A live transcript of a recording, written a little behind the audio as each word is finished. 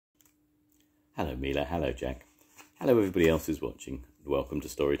Hello Mila, hello Jack. Hello everybody else who's watching, and welcome to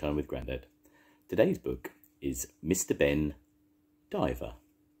Storytime with Grandad. Today's book is Mr Benn, Diver.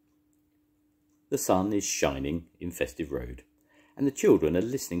 The sun is shining in Festive Road, and the children are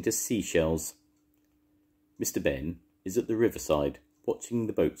listening to seashells. Mr Benn is at the riverside, watching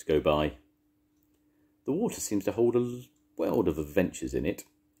the boats go by. The water seems to hold a world of adventures in it,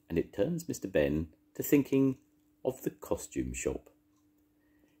 and it turns Mr Benn to thinking of the costume shop.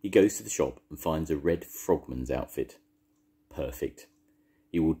 He goes to the shop and finds a red frogman's outfit. Perfect.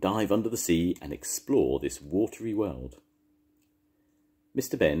 He will dive under the sea and explore this watery world.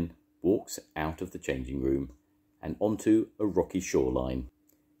 Mr Benn walks out of the changing room and onto a rocky shoreline.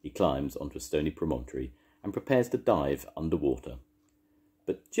 He climbs onto a stony promontory and prepares to dive underwater.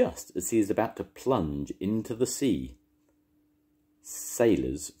 But just as he is about to plunge into the sea,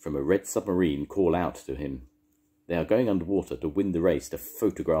 sailors from a red submarine call out to him. They are going underwater to win the race to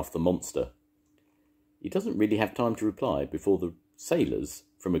photograph the monster. He doesn't really have time to reply before the sailors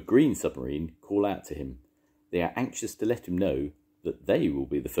from a green submarine call out to him. They are anxious to let him know that they will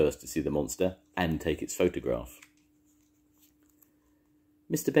be the first to see the monster and take its photograph.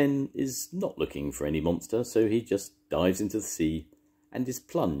 Mr Benn is not looking for any monster, so he just dives into the sea and is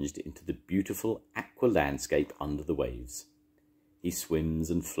plunged into the beautiful aqua landscape under the waves. He swims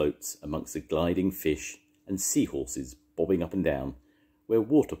and floats amongst the gliding fish and seahorses bobbing up and down, where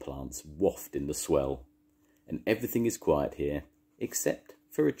water plants waft in the swell, and everything is quiet here except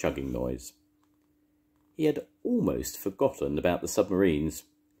for a chugging noise. He had almost forgotten about the submarines.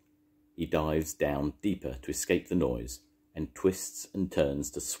 He dives down deeper to escape the noise and twists and turns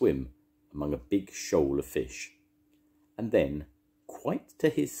to swim among a big shoal of fish. And then, quite to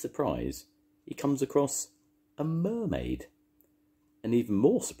his surprise, he comes across a mermaid. And even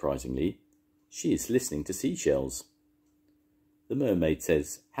more surprisingly, she is listening to seashells. The mermaid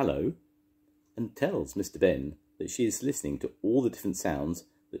says hello and tells Mr Benn that she is listening to all the different sounds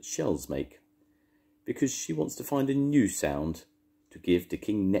that shells make, because she wants to find a new sound to give to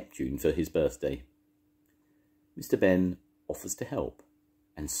King Neptune for his birthday. Mr Benn offers to help,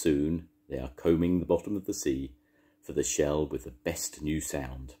 and soon they are combing the bottom of the sea for the shell with the best new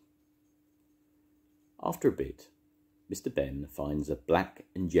sound. After a bit, Mr Benn finds a black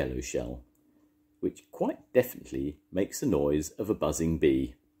and yellow shell, which quite definitely makes the noise of a buzzing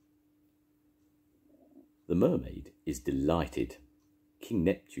bee. The mermaid is delighted. King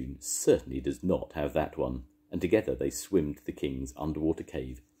Neptune certainly does not have that one, and together they swim to the king's underwater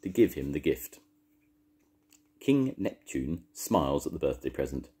cave to give him the gift. King Neptune smiles at the birthday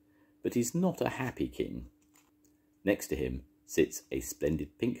present, but he's not a happy king. Next to him sits a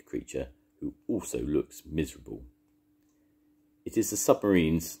splendid pink creature who also looks miserable. It is the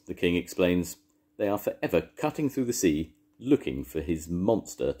submarines, the king explains. They are forever cutting through the sea, looking for his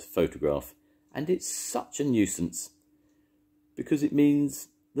monster to photograph, and it's such a nuisance, because it means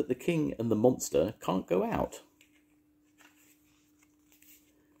that the king and the monster can't go out.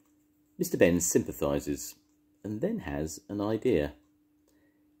 Mr Benn sympathises, and then has an idea.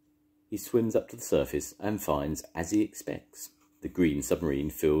 He swims up to the surface and finds, as he expects, the green submarine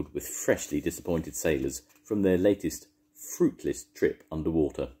filled with freshly disappointed sailors from their latest fruitless trip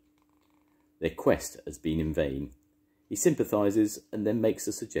underwater. Their quest has been in vain. He sympathises and then makes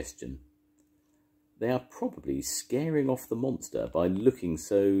a suggestion. They are probably scaring off the monster by looking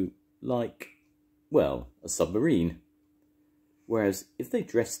so like, well, a submarine. Whereas if they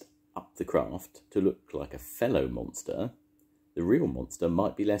dressed up the craft to look like a fellow monster, the real monster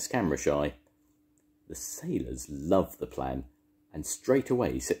might be less camera shy. The sailors love the plan and straight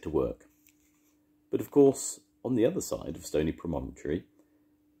away set to work. But of course, on the other side of Stony Promontory,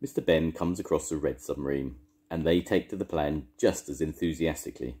 Mr Benn comes across the red submarine, and they take to the plan just as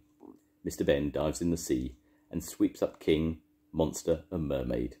enthusiastically. Mr Benn dives in the sea and sweeps up king, monster and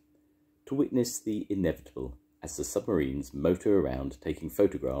mermaid to witness the inevitable as the submarines motor around taking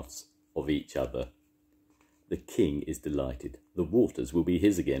photographs of each other. The king is delighted. The waters will be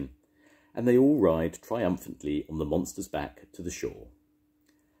his again, and they all ride triumphantly on the monster's back to the shore.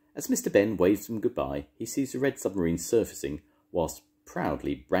 As Mr Benn waves them goodbye, he sees the red submarine surfacing whilst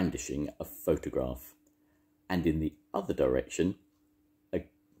proudly brandishing a photograph, and in the other direction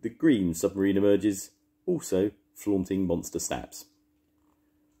the green submarine emerges, also flaunting monster snaps.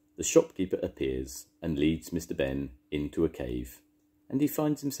 The shopkeeper appears and leads Mr Benn into a cave, and he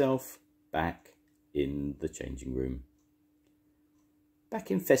finds himself back in the changing room.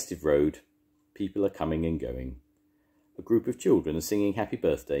 Back in Festive Road, people are coming and going. A group of children are singing happy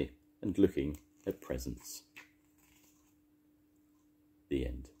birthday and looking at presents. The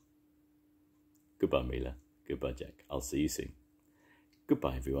end. Goodbye, Mila. Goodbye, Jack. I'll see you soon.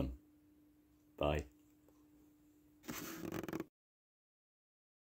 Goodbye, everyone. Bye.